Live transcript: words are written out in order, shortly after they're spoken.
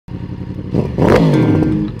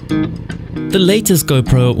The latest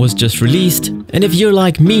GoPro was just released, and if you're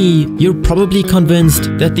like me, you're probably convinced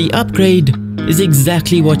that the upgrade is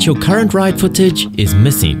exactly what your current ride footage is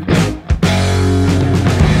missing.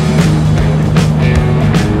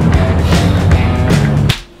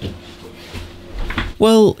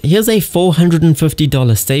 Well, here's a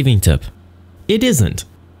 $450 saving tip. It isn't.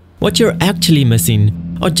 What you're actually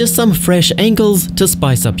missing are just some fresh angles to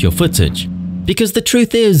spice up your footage. Because the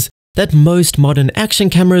truth is that most modern action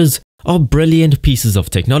cameras are brilliant pieces of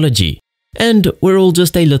technology, and we're all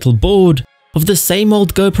just a little bored of the same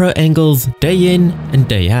old GoPro angles day in and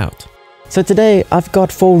day out. So today I've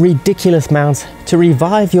got 4 ridiculous mounts to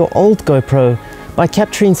revive your old GoPro by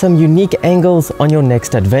capturing some unique angles on your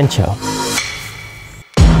next adventure.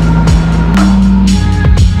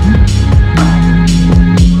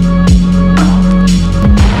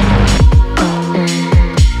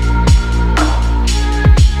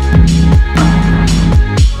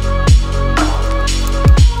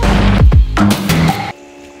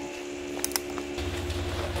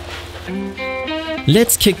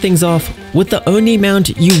 Let's kick things off with the only mount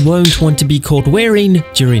you won't want to be caught wearing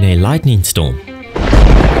during a lightning storm.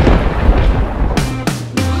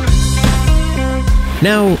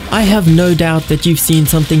 Now, I have no doubt that you've seen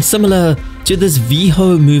something similar to this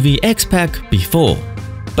VHO Movie X-Pack before,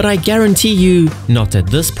 but I guarantee you not at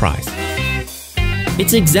this price.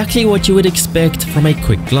 It's exactly what you would expect from a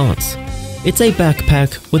quick glance. It's a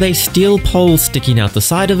backpack with a steel pole sticking out the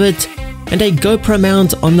side of it and a GoPro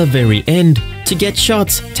mount on the very end to get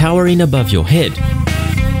shots towering above your head.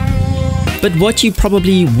 But what you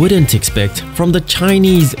probably wouldn't expect from the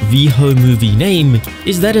Chinese VHO Movie name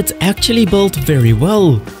is that it's actually built very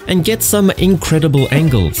well and gets some incredible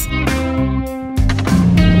angles.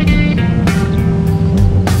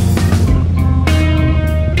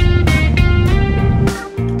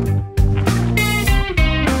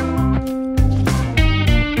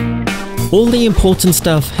 All the important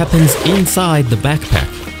stuff happens inside the backpack.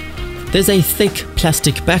 There's a thick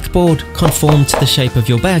plastic backboard conformed to the shape of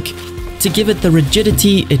your back to give it the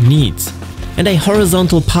rigidity it needs, and a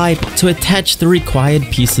horizontal pipe to attach the required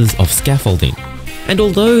pieces of scaffolding. And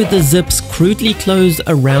although the zips crudely close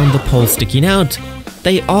around the pole sticking out,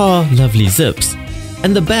 they are lovely zips,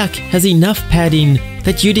 and the back has enough padding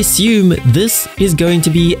that you'd assume this is going to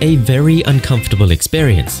be a very uncomfortable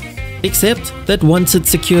experience. Except that once it's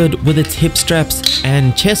secured with its hip straps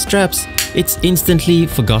and chest straps, it's instantly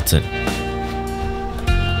forgotten.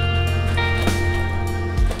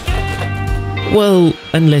 Well,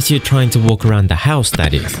 unless you're trying to walk around the house,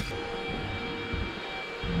 that is.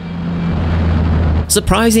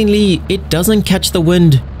 Surprisingly, it doesn't catch the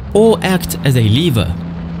wind or act as a lever.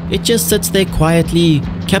 It just sits there quietly,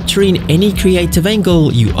 capturing any creative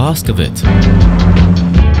angle you ask of it.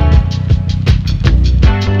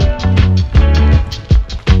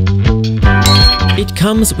 It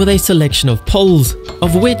comes with a selection of poles,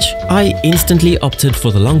 of which I instantly opted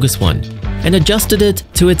for the longest one and adjusted it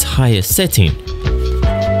to its highest setting.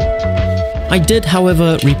 I did,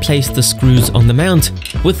 however, replace the screws on the mount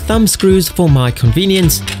with thumb screws for my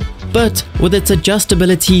convenience, but with its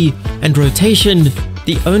adjustability and rotation,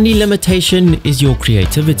 the only limitation is your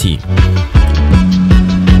creativity.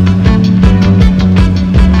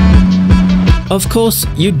 Of course,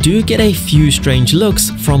 you do get a few strange looks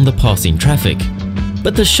from the passing traffic,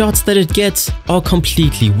 but the shots that it gets are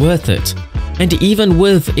completely worth it. And even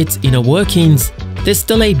with its inner workings, there's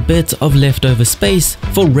still a bit of leftover space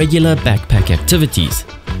for regular backpack activities,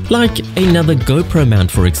 like another GoPro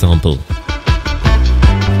mount, for example.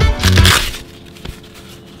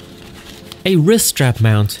 A wrist strap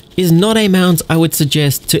mount is not a mount I would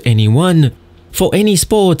suggest to anyone for any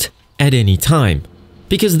sport at any time,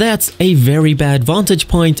 because that's a very bad vantage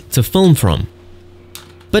point to film from.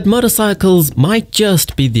 But motorcycles might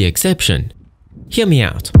just be the exception. Hear me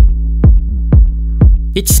out.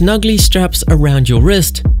 It snugly straps around your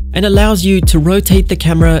wrist and allows you to rotate the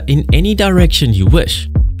camera in any direction you wish,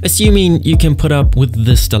 assuming you can put up with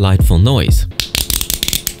this delightful noise.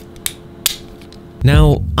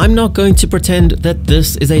 Now, I'm not going to pretend that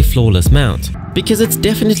this is a flawless mount, because it's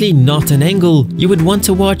definitely not an angle you would want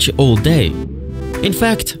to watch all day. In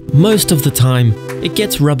fact, most of the time, it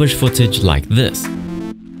gets rubbish footage like this.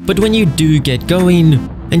 But when you do get going,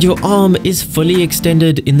 and your arm is fully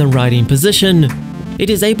extended in the riding position, it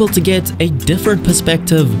is able to get a different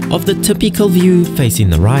perspective of the typical view facing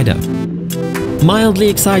the rider. Mildly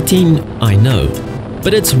exciting, I know,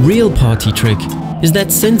 but its real party trick is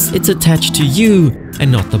that since it's attached to you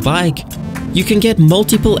and not the bike, you can get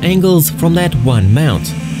multiple angles from that one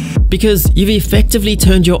mount, because you've effectively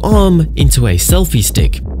turned your arm into a selfie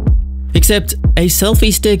stick. except a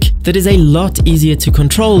selfie stick that is a lot easier to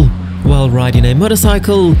control while riding a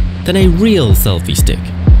motorcycle than a real selfie stick.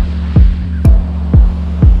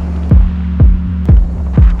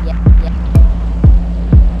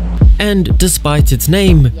 And despite its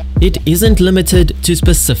name, it isn't limited to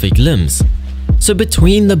specific limbs. So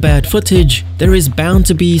between the bad footage, there is bound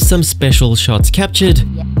to be some special shots captured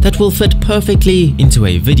that will fit perfectly into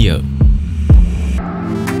a video.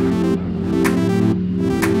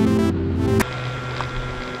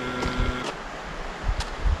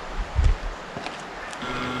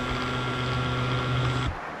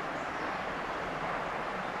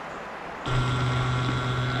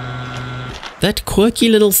 That quirky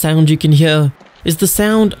little sound you can hear is the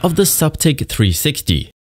sound of the SUPTIG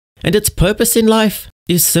 360, and its purpose in life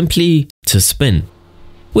is simply to spin,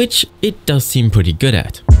 which it does seem pretty good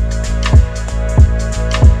at.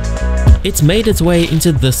 It's made its way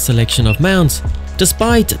into this selection of mounts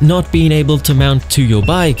despite not being able to mount to your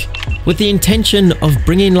bike, with the intention of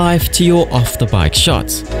bringing life to your off-the-bike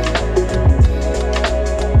shots.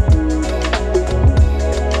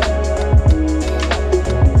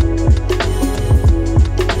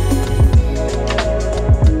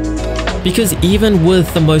 Because even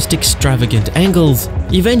with the most extravagant angles,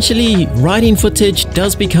 eventually riding footage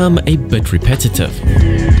does become a bit repetitive.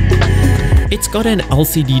 It's got an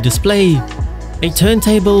LCD display, a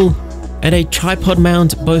turntable, and a tripod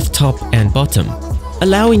mount both top and bottom,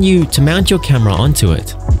 allowing you to mount your camera onto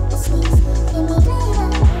it.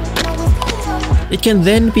 It can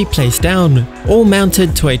then be placed down or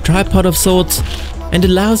mounted to a tripod of sorts, and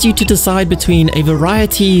allows you to decide between a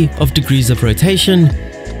variety of degrees of rotation,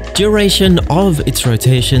 duration of its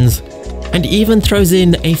rotations, and even throws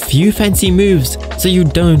in a few fancy moves so you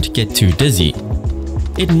don't get too dizzy.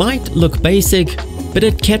 It might look basic, but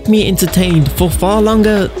it kept me entertained for far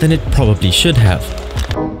longer than it probably should have.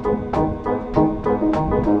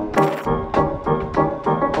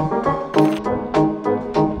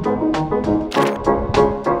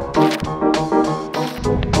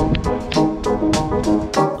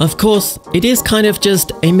 Of course, it is kind of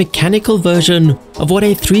just a mechanical version of what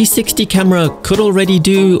a 360 camera could already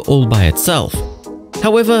do all by itself.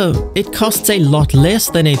 However, it costs a lot less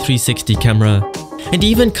than a 360 camera, and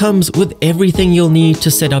even comes with everything you'll need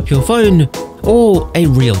to set up your phone or a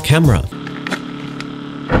real camera.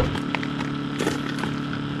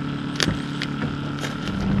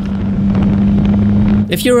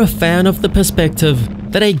 If you're a fan of the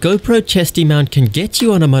perspective that a GoPro chesty mount can get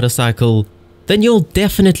you on a motorcycle, then you'll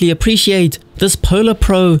definitely appreciate this Polar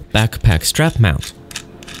Pro backpack strap mount.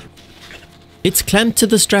 It's clamped to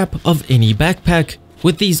the strap of any backpack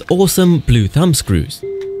with these awesome blue thumb screws.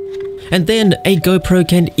 And then a GoPro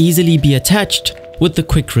can easily be attached with the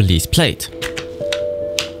quick release plate.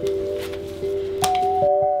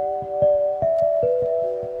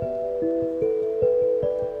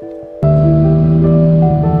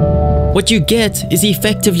 What you get is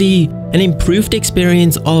effectively an improved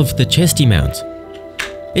experience of the chesty mount.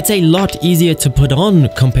 It's a lot easier to put on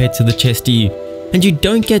compared to the chesty, and you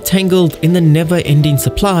don't get tangled in the never-ending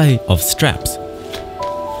supply of straps.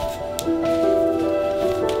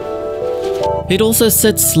 It also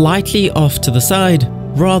sits slightly off to the side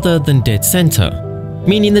rather than dead center,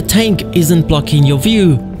 meaning the tank isn't blocking your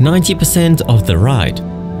view 90% of the ride.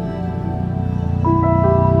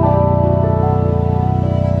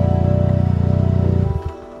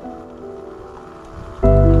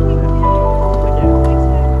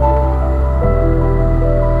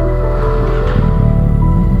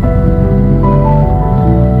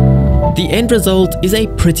 The end result is a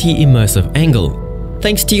pretty immersive angle,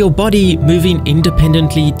 thanks to your body moving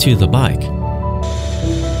independently to the bike.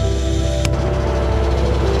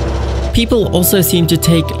 People also seem to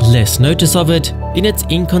take less notice of it in its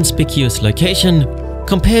inconspicuous location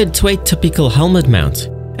compared to a typical helmet mount,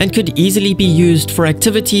 and could easily be used for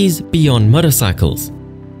activities beyond motorcycles.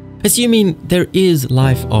 Assuming there is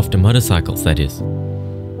life after motorcycles, that is.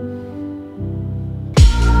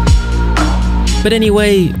 But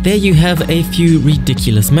anyway, there you have a few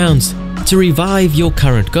ridiculous mounts to revive your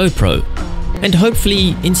current GoPro, and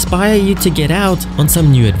hopefully inspire you to get out on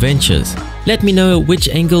some new adventures. Let me know which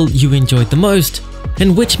angle you enjoyed the most,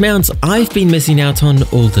 and which mounts I've been missing out on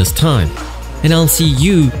all this time. And I'll see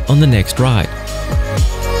you on the next ride.